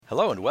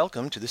Hello and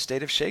welcome to the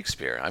State of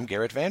Shakespeare. I'm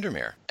Garrett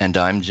Vandermeer. And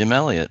I'm Jim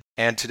Elliott.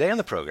 And today on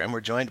the program,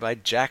 we're joined by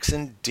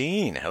Jackson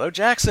Dean. Hello,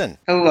 Jackson.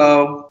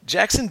 Hello.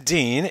 Jackson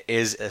Dean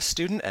is a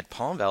student at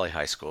Palm Valley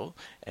High School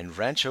in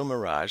Rancho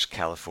Mirage,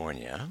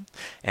 California.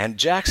 And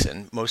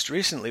Jackson most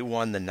recently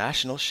won the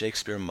National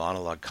Shakespeare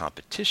Monologue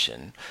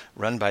Competition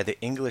run by the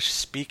English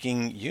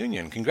Speaking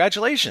Union.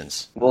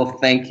 Congratulations. Well,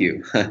 thank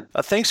you.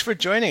 Thanks for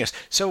joining us.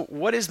 So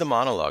what is the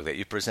monologue that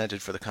you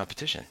presented for the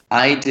competition?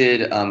 I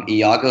did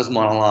Iago's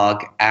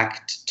monologue,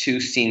 Act 2,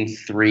 Scene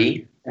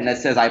 3. And that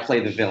says I play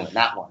the villain,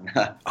 that one.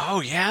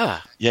 Oh,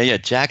 yeah. Yeah.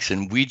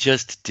 Jackson, we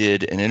just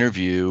did an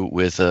interview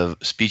with a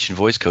speech and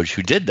voice coach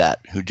who did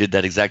that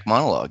exact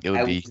monologue.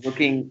 I was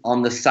looking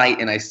on the site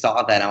and I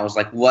saw that. And I was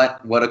like,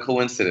 what a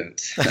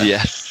coincidence.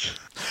 Yes.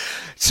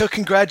 So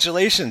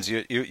congratulations.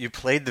 You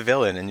played the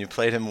villain and you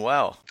played him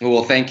well.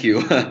 Well, thank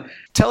you.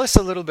 Tell us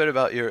a little bit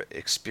about your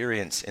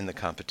experience in the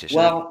competition.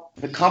 Well,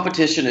 the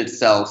competition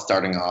itself,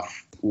 starting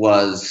off,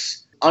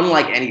 was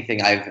unlike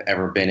anything I've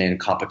ever been in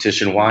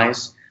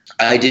competition-wise.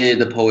 I did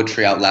the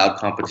Poetry Out Loud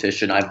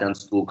competition. I've done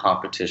school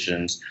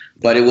competitions,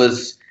 but it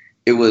was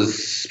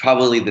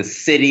probably the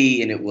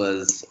city, and it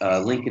was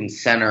Lincoln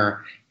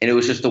Center, and it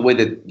was just the way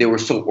that they were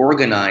so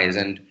organized,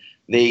 and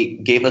they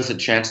gave us a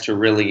chance to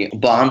really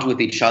bond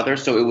with each other.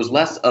 So it was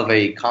less of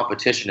a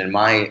competition in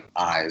my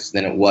eyes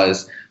than it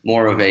was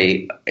more of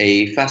a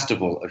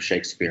festival of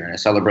Shakespeare and a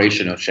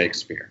celebration of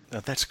Shakespeare. Oh,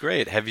 that's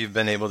great. Have you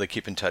been able to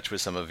keep in touch with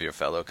some of your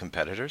fellow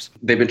competitors?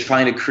 They've been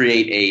trying to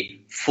create a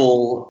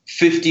full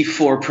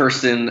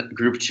 54-person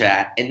group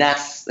chat, and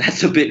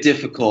that's a bit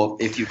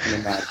difficult, if you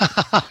can imagine.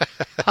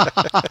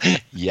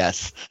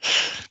 Yes,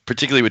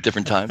 particularly with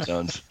different time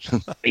zones.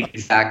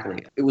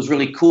 Exactly. It was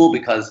really cool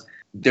because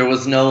there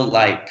wasn't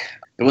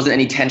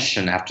any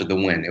tension after the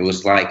win. It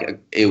was like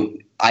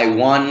I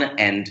won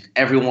and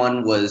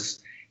everyone was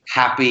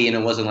happy, and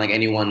it wasn't like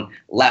anyone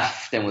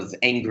left and was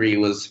angry. It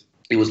was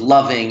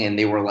loving, and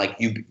they were like,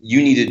 you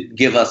need to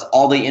give us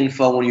all the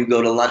info when you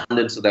go to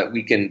London so that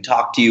we can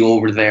talk to you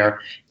over there.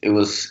 It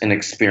was an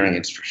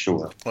experience for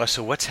sure. Well,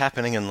 so what's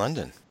happening in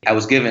London? I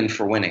was given,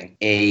 for winning,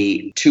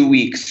 a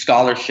 2-week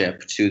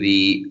scholarship to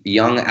the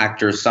Young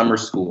Actors Summer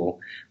School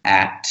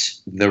at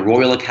the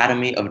Royal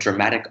Academy of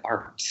Dramatic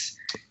Arts.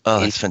 Oh,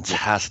 that's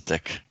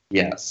fantastic.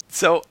 Yes.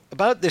 So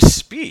about this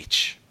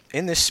speech.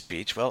 In this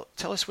speech, well,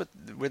 tell us what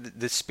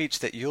the speech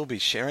that you'll be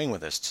sharing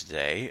with us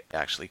today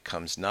actually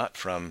comes not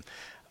from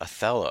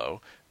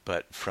Othello,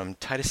 but from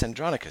Titus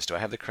Andronicus. Do I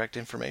have the correct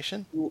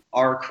information? You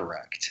are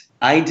correct.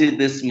 I did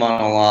this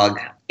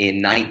monologue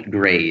in 9th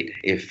grade.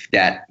 If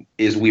that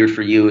is weird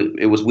for you,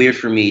 it was weird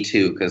for me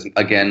too, because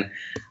again,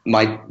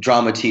 my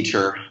drama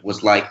teacher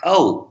was like,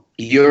 "Oh,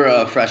 you're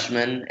a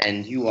freshman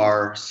and you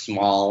are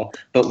small,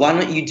 but why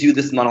don't you do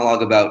this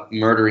monologue about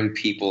murdering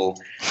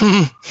people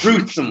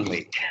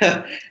gruesomely?"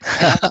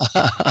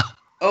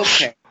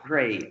 Okay,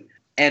 great.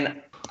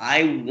 And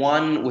I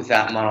won with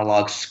that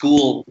monologue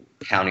school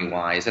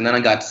county-wise, and then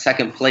I got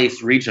second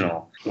place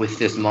regional with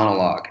this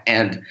monologue.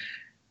 And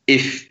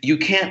if you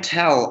can't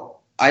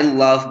tell, I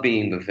love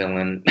being the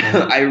villain.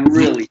 I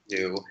really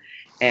do.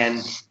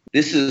 And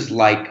this is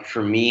like,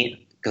 for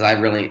me, because I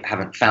really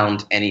haven't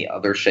found any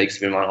other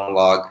Shakespeare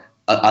monologue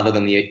other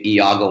than the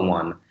Iago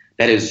one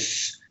that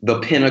is the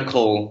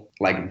pinnacle,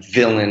 like,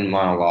 villain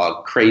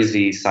monologue,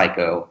 crazy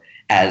psycho,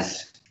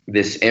 as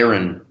this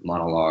Aaron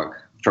monologue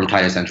from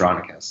Titus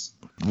Andronicus.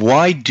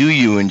 Why do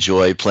you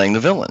enjoy playing the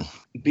villain?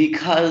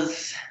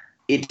 Because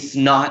it's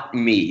not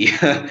me.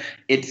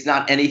 It's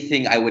not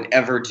anything I would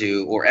ever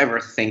do or ever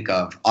think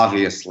of,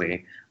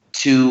 obviously,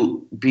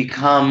 to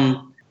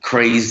become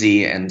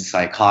crazy and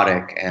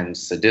psychotic and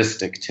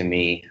sadistic. To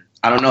me,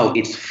 I don't know,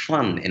 it's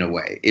fun in a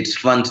way. It's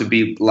fun to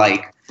be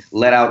like,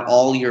 let out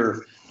all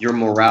your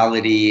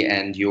morality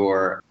and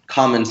your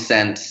common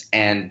sense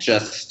and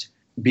just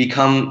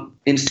become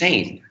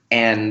insane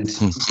and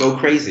go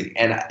crazy.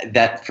 And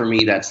that, for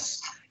me,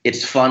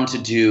 it's fun to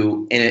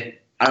do. And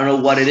I don't know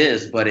what it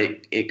is, but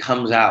it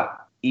comes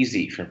out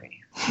easy for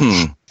me.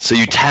 So do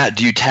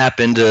you tap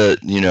into,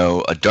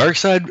 a dark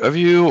side of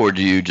you, or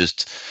do you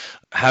just,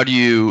 how do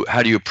you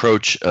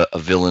approach a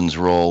villain's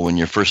role when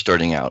you're first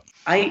starting out?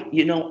 I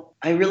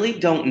really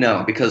don't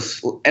know,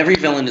 because every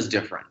villain is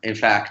different. In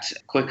fact,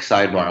 quick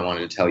sidebar I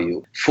wanted to tell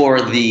you.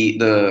 For the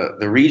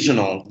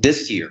regional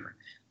this year,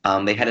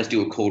 they had us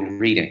do a cold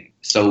reading.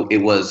 So it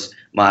was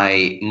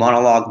my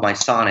monologue, my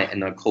sonnet,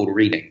 and a cold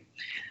reading.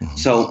 Mm-hmm.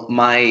 So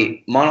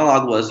my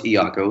monologue was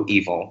Iago,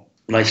 evil.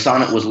 My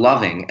sonnet was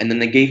loving. And then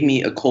they gave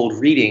me a cold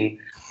reading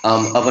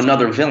of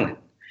another villain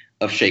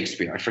of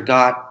Shakespeare. I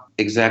forgot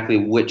exactly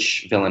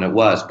which villain it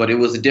was, but it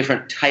was a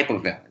different type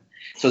of villain.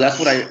 So that's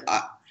what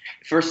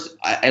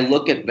I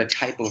look at the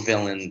type of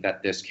villain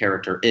that this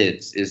character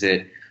is. Is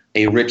it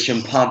a rich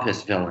and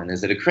pompous villain?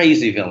 Is it a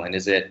crazy villain?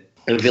 Is it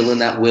a villain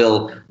that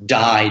will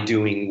die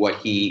doing what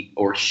he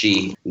or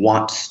she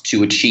wants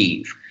to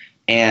achieve?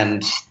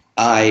 And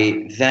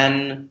I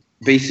then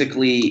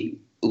basically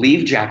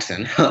leave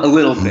Jackson a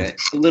little bit,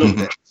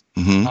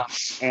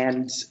 Mm-hmm.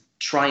 and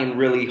try and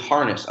really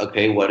harness,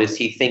 okay, what is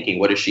he thinking?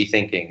 What is she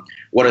thinking?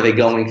 What are they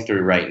going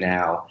through right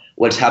now?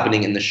 What's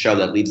happening in the show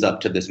that leads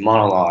up to this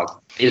monologue?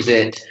 Is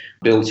it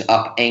built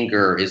up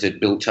anger? Is it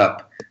built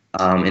up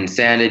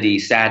insanity,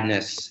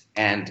 sadness?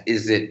 And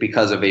is it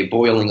because of a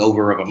boiling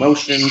over of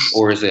emotions,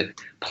 or is it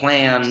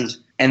planned?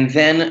 And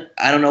then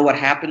I don't know what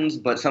happens,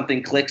 but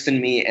something clicks in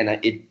me, and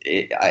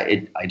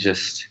I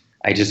just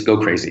go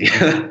crazy.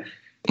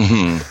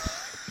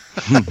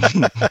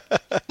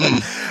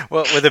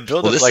 Well, with a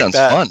build-up this like sounds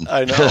that, fun.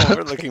 I know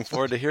we're looking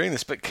forward to hearing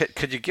this. But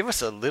could you give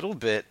us a little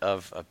bit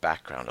of a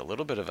background, a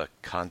little bit of a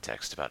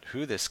context about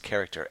who this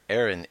character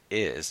Aaron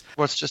is?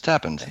 What's just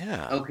happened?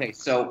 Yeah. Okay,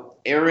 so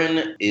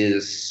Aaron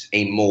is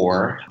a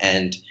Moor,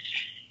 and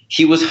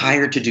he was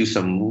hired to do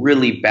some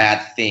really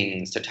bad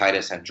things to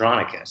Titus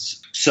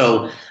Andronicus.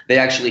 So they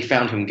actually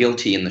found him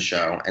guilty in the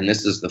show, and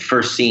this is the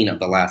first scene of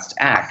the last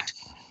act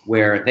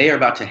where they are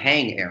about to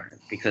hang Aaron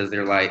because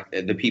they're like,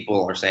 the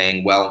people are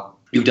saying, well,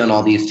 you've done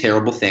all these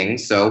terrible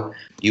things, so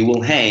you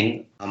will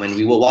hang, and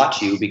we will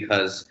watch you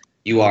because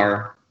you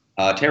are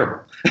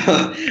terrible.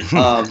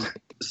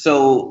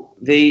 So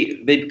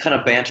they kind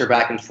of banter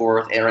back and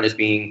forth. Aaron is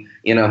being,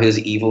 his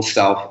evil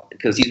self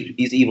because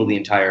he's evil the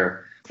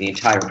entire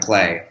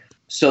play.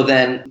 So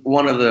then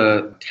one of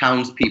the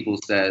townspeople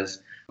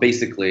says,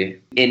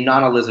 basically, in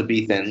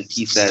non-Elizabethan,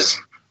 he says,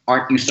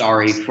 "Aren't you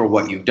sorry for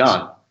what you've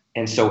done?"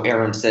 And so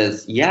Aaron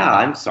says, "Yeah,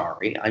 I'm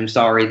sorry. I'm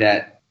sorry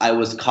that I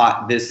was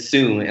caught this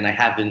soon and I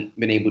haven't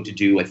been able to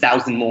do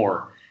 1,000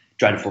 more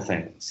dreadful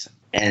things."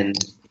 And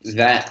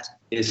that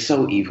is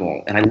so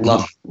evil, and I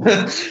love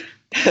it.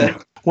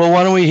 Well,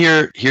 why don't we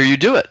hear you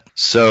do it?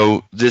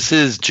 So this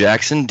is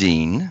Jackson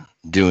Dean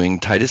doing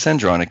Titus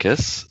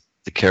Andronicus,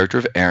 the character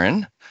of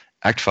Aaron,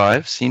 Act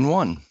 5, Scene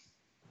 1.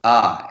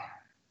 I,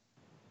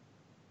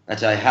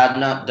 that I had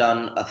not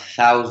done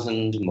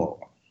 1,000 more.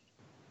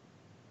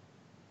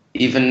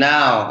 Even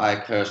now I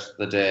curse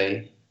the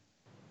day,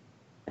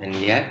 and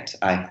yet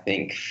I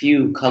think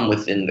few come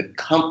within the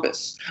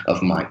compass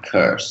of my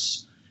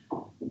curse,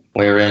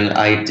 wherein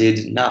I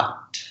did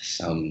not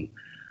some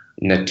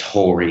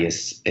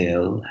notorious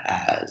ill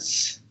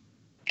as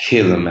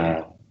kill a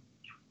man,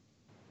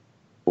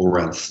 or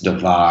else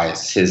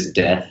devise his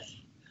death,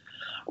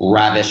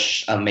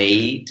 ravish a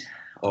maid,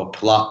 or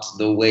plot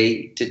the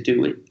way to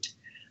do it,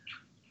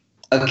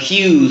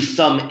 accuse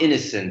some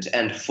innocent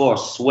and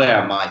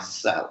forswear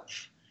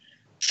myself,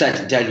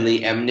 set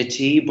deadly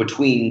enmity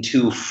between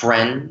two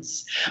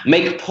friends,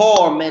 make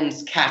poor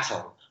men's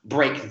cattle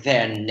break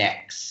their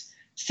necks,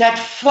 set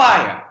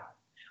fire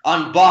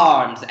on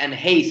barns and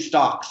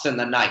haystacks in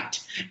the night,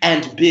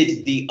 and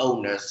bid the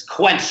owners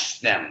quench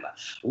them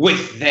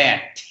with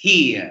their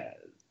tears.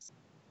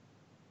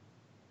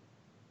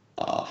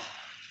 Oft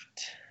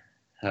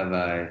have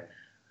I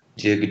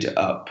digged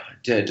up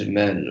dead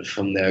men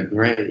from their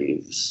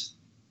graves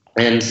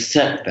and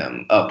set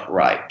them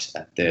upright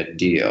at their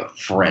dear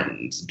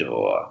friend's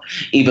door,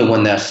 even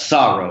when their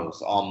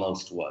sorrows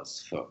almost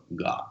was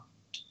forgot.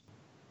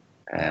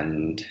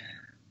 And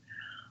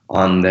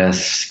on their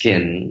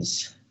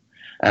skins,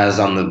 as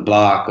on the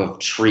bark of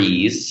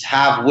trees,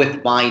 have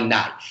with my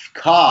knife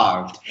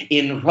carved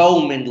in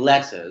Roman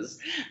letters,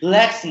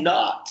 "Let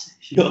not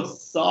your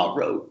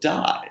sorrow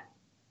die."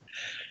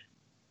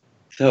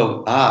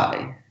 Though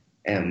I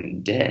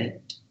am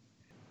dead,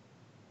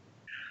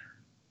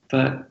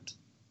 but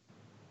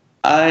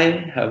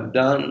I have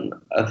done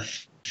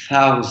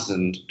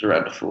 1,000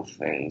 dreadful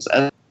things,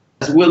 as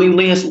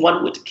willingly as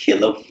one would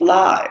kill a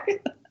fly.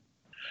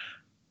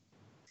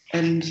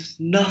 And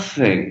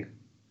nothing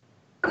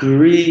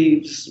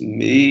grieves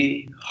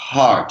me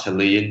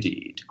heartily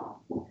indeed,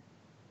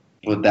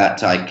 for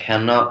that I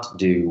cannot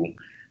do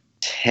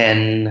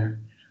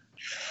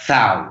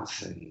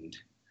 10,000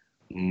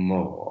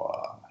 more.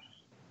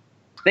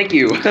 Thank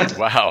you.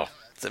 Wow.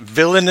 It's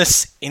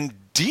villainous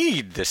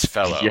indeed, this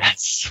fellow.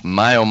 Yes,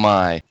 my oh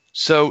my.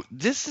 So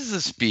this is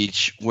a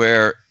speech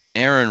where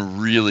Aaron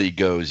really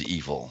goes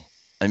evil.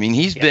 I mean,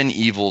 he's been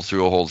evil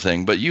through a whole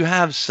thing, but you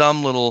have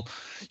some little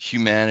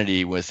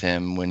humanity with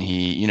him when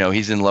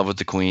he's in love with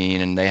the queen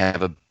and they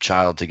have a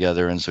child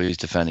together, and so he's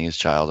defending his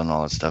child and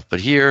all that stuff.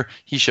 But here,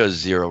 he shows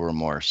zero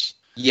remorse.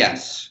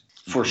 Yes,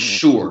 for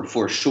sure.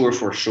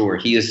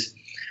 He is,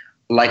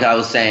 like I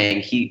was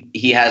saying,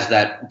 he has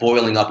that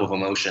boiling up of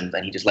emotions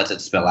and he just lets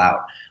it spill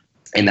out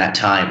in that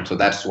time. So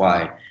that's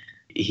why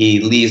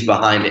he leaves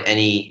behind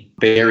any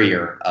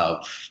barrier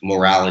of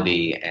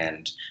morality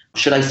and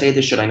should I say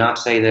this, should I not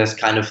say this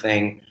kind of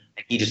thing.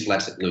 He just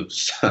lets it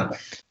loose. And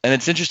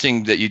it's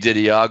interesting that you did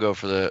Iago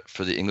for the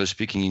English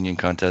Speaking Union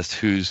contest,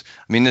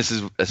 this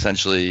is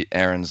essentially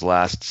Aaron's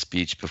last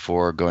speech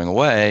before going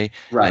away.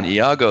 Right. And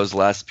Iago's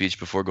last speech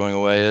before going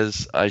away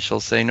is, "I shall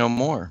say no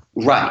more."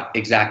 Right,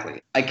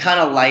 exactly. I kind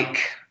of like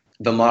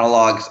the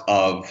monologues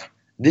of,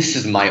 "This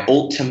is my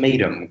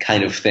ultimatum"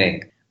 kind of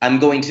thing. I'm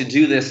going to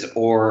do this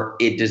or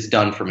it is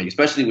done for me,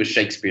 especially with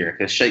Shakespeare,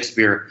 because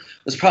Shakespeare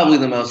was probably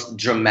the most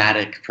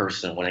dramatic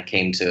person when it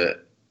came to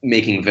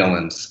making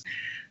villains.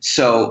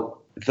 So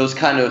those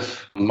kind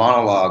of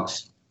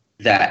monologues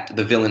that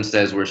the villain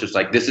says, where it's just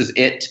like, this is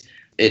it,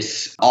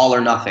 it's all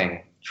or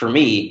nothing, for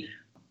me,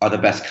 are the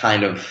best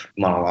kind of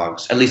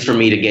monologues, at least for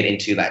me to get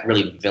into that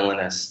really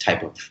villainous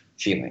type of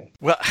feeling.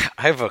 Well,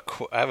 I have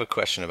a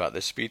question about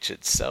the speech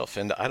itself,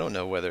 and I don't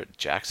know whether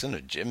Jackson or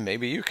Jim,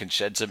 maybe you can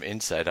shed some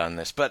insight on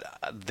this, but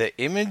the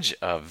image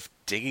of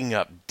digging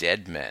up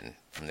dead men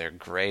from their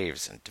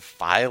graves and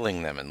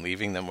defiling them and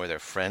leaving them where their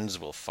friends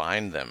will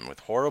find them with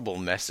horrible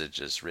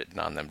messages written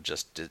on them,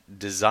 just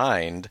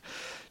designed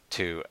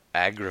to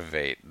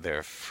aggravate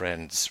their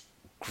friends'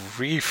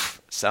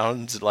 grief,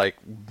 sounds like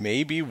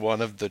maybe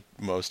one of the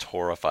most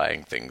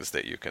horrifying things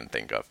that you can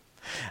think of.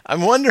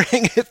 I'm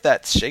wondering if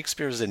that's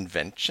Shakespeare's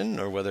invention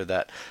or whether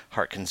that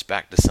harkens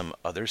back to some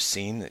other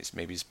scene that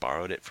maybe he's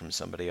borrowed it from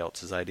somebody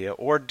else's idea.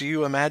 Or do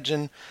you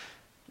imagine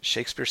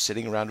Shakespeare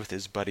sitting around with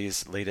his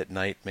buddies late at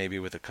night, maybe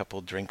with a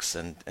couple drinks,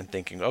 and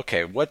thinking,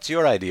 okay, what's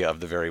your idea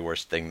of the very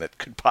worst thing that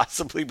could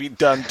possibly be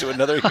done to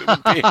another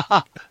human being?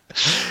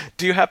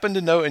 Do you happen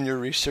to know in your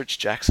research,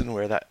 Jackson,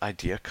 where that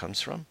idea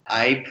comes from?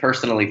 I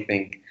personally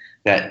think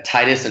that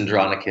Titus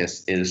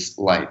Andronicus is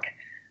like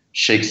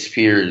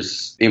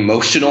Shakespeare's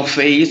emotional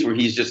phase, where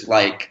he's just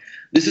like,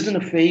 this isn't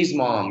a phase,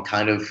 Mom,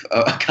 kind of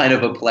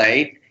a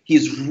play.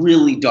 He's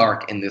really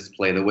dark in this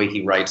play, the way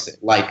he writes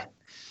it. Like,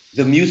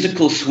 the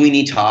musical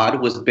Sweeney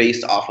Todd was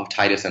based off of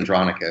Titus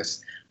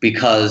Andronicus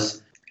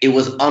because it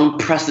was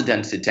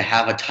unprecedented to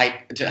have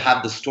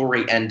the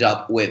story end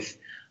up with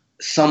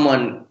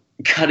someone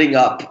cutting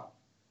up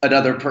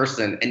another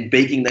person and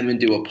baking them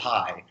into a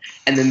pie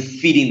and then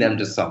feeding them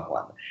to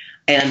someone.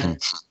 And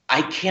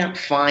I can't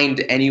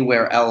find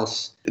anywhere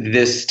else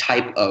this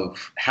type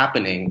of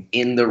happening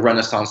in the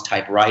Renaissance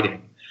type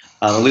writing,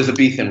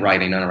 Elizabethan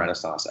writing, not a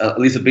Renaissance,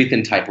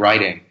 Elizabethan type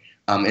writing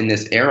in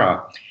this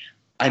era.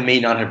 I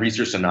may not have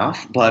researched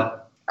enough,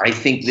 but I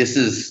think this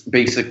is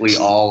basically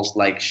all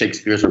like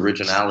Shakespeare's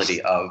originality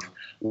of,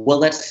 well,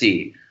 let's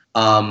see.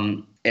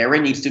 Aaron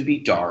needs to be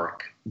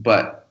dark,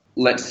 but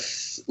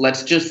let's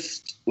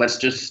just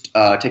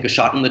take a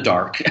shot in the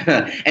dark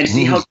and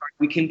see how dark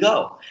we can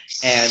go.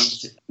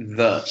 And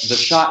the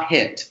shot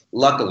hit,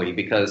 luckily,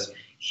 because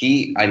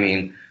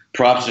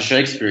props to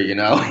Shakespeare,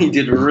 he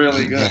did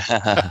really good.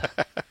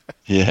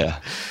 Yeah.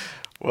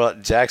 Well,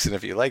 Jackson,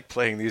 if you like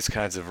playing these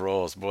kinds of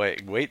roles, boy,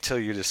 wait till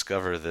you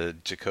discover the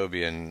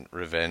Jacobean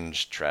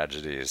revenge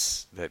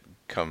tragedies that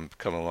come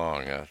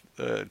along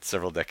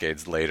several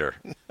decades later.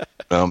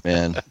 Oh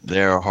man,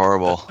 they're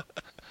horrible.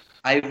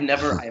 I've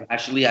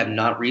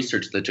not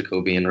researched the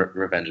Jacobean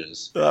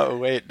revenges. Oh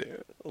wait,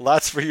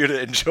 lots for you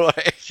to enjoy.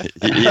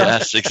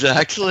 Yes,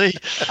 exactly.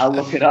 I'll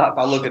look it up.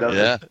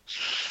 Yeah.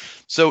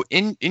 So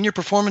in your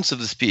performance of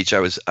the speech, I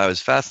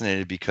was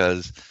fascinated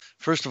because,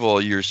 first of all,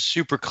 you're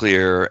super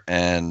clear,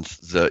 and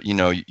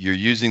you're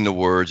using the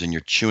words and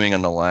you're chewing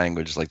on the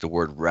language, like the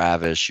word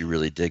ravish, you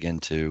really dig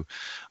into.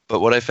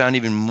 But what I found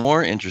even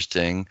more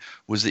interesting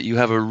was that you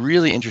have a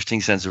really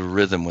interesting sense of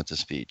rhythm with the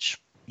speech.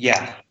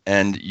 Yeah.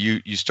 And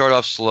you start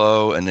off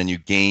slow and then you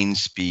gain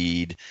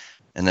speed,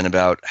 and then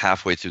about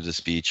halfway through the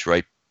speech,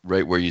 right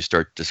where you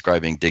start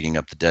describing digging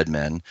up the dead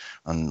men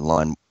on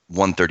line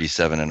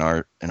 137 in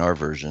our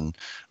version,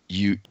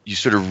 you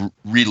sort of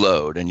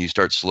reload and you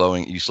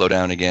slow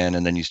down again,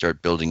 and then you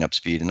start building up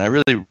speed. And I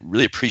really,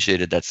 really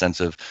appreciated that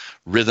sense of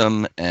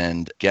rhythm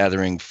and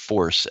gathering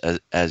force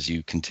as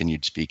you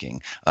continued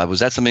speaking. Was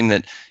that something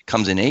that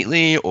comes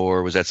innately,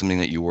 or was that something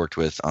that you worked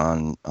with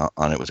on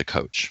it with a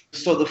coach?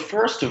 So the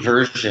first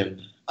version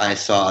I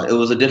saw, it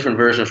was a different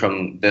version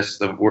from this,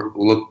 the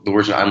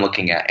version I'm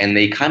looking at, and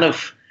they kind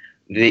of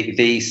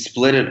they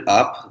split it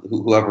up.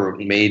 Whoever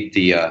made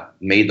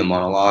the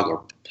monologue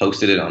or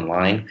posted it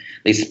online,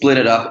 they split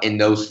it up in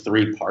those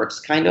three parts,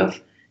 kind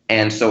of.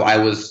 And so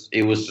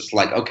it was just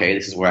like, okay,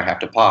 this is where I have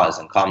to pause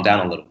and calm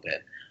down a little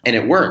bit. And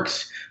it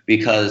works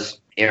because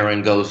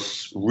Aaron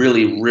goes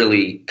really,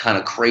 really kind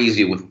of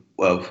crazy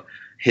of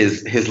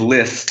his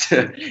list,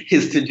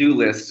 his to-do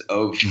list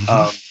of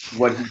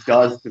what he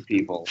does to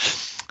people.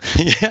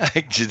 Yeah,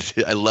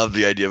 I love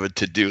the idea of a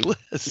to-do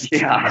list.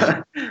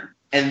 Yeah.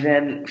 And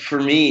then for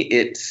me,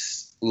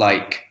 it's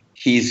like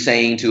he's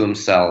saying to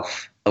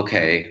himself,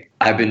 okay,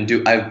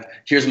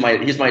 here's my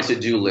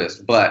to-do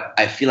list, but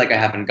I feel like I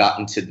haven't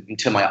gotten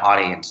to my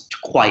audience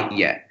quite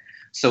yet.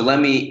 So let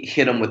me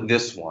hit him with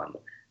this one.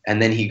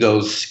 And then he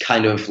goes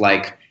kind of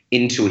like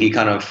he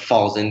kind of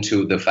falls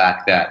into the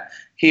fact that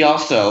he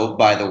also,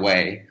 by the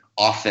way,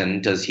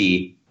 often does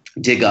he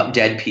dig up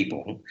dead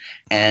people,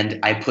 and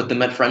I put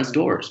them at friends'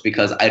 doors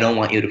because I don't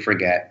want you to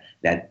forget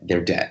that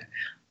they're dead.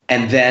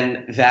 And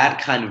then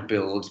that kind of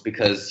builds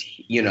because,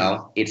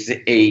 it's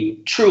a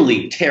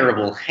truly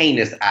terrible,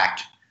 heinous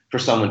act for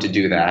someone to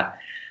do that.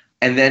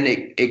 And then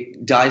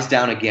it dies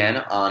down again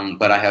on,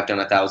 but I have done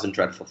 1,000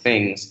 dreadful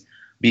things,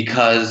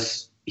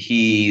 because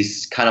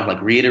he's kind of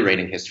like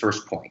reiterating his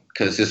first point,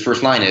 because his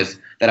first line is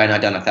that I've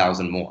not done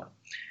 1,000 more.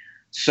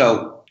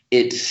 So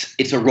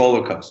it's a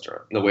roller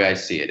coaster, the way I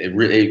see it. It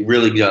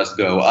really does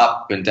go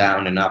up and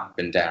down and up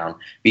and down,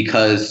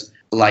 because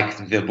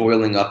like the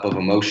boiling up of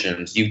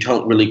emotions, you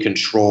don't really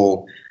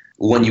control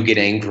when you get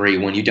angry,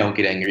 when you don't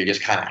get angry, it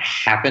just kind of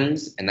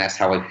happens. And that's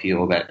how I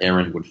feel that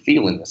Aaron would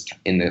feel in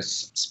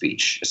this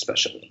speech,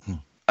 especially.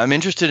 I'm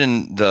interested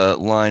in the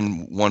line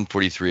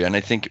 143, and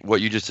I think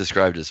what you just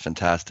described is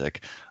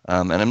fantastic.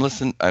 And I'm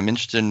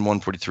interested in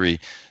 143.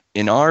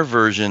 In our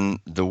version,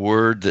 the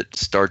word that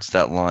starts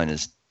that line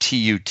is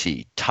tut,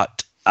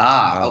 tut.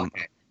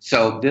 Okay.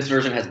 So this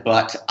version has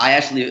but. I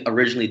actually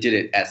originally did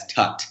it as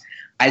tut.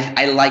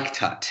 I like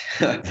tut.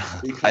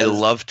 I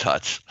love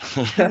tut.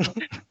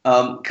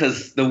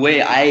 Because the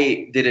way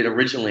I did it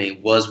originally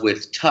was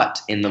with tut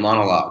in the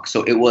monologue.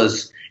 So it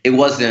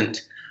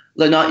wasn't,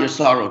 let not your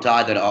sorrow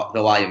die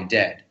though I am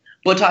dead,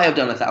 but I have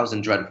done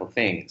 1,000 dreadful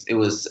things. It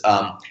was,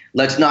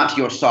 let not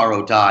your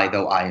sorrow die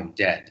though I am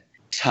dead.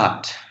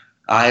 Tut,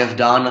 I have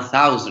done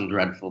 1,000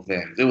 dreadful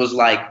things. It was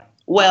like,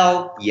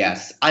 well,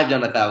 yes, I've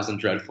done 1,000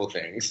 dreadful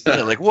things.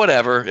 Yeah, like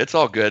whatever, it's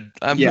all good.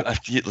 Yeah.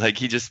 Like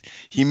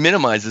he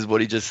minimizes what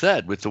he just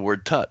said with the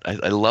word tut.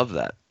 I love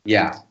that.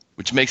 Yeah.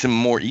 Which makes him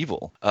more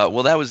evil.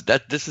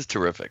 This is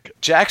terrific.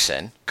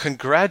 Jackson,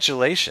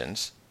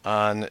 congratulations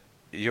on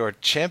your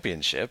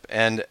championship,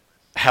 and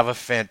have a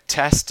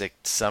fantastic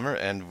summer,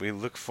 and we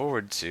look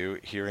forward to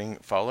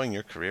following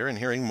your career and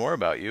hearing more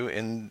about you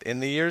in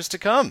the years to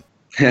come.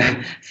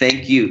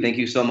 Thank you. Thank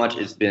you so much.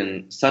 It's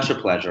been such a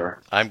pleasure.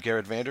 I'm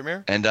Garrett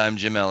Vandermeer. And I'm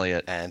Jim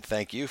Elliott. And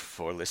thank you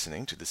for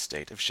listening to The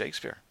State of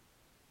Shakespeare.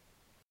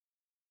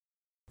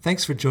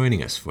 Thanks for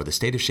joining us for the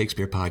State of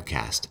Shakespeare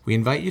podcast. We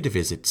invite you to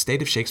visit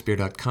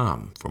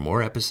stateofshakespeare.com for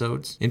more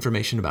episodes,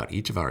 information about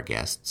each of our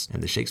guests,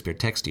 and the Shakespeare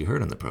text you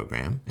heard on the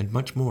program, and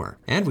much more.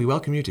 And we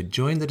welcome you to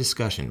join the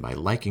discussion by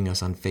liking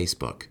us on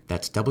Facebook.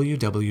 That's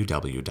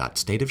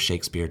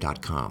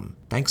www.stateofshakespeare.com.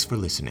 Thanks for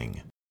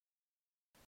listening.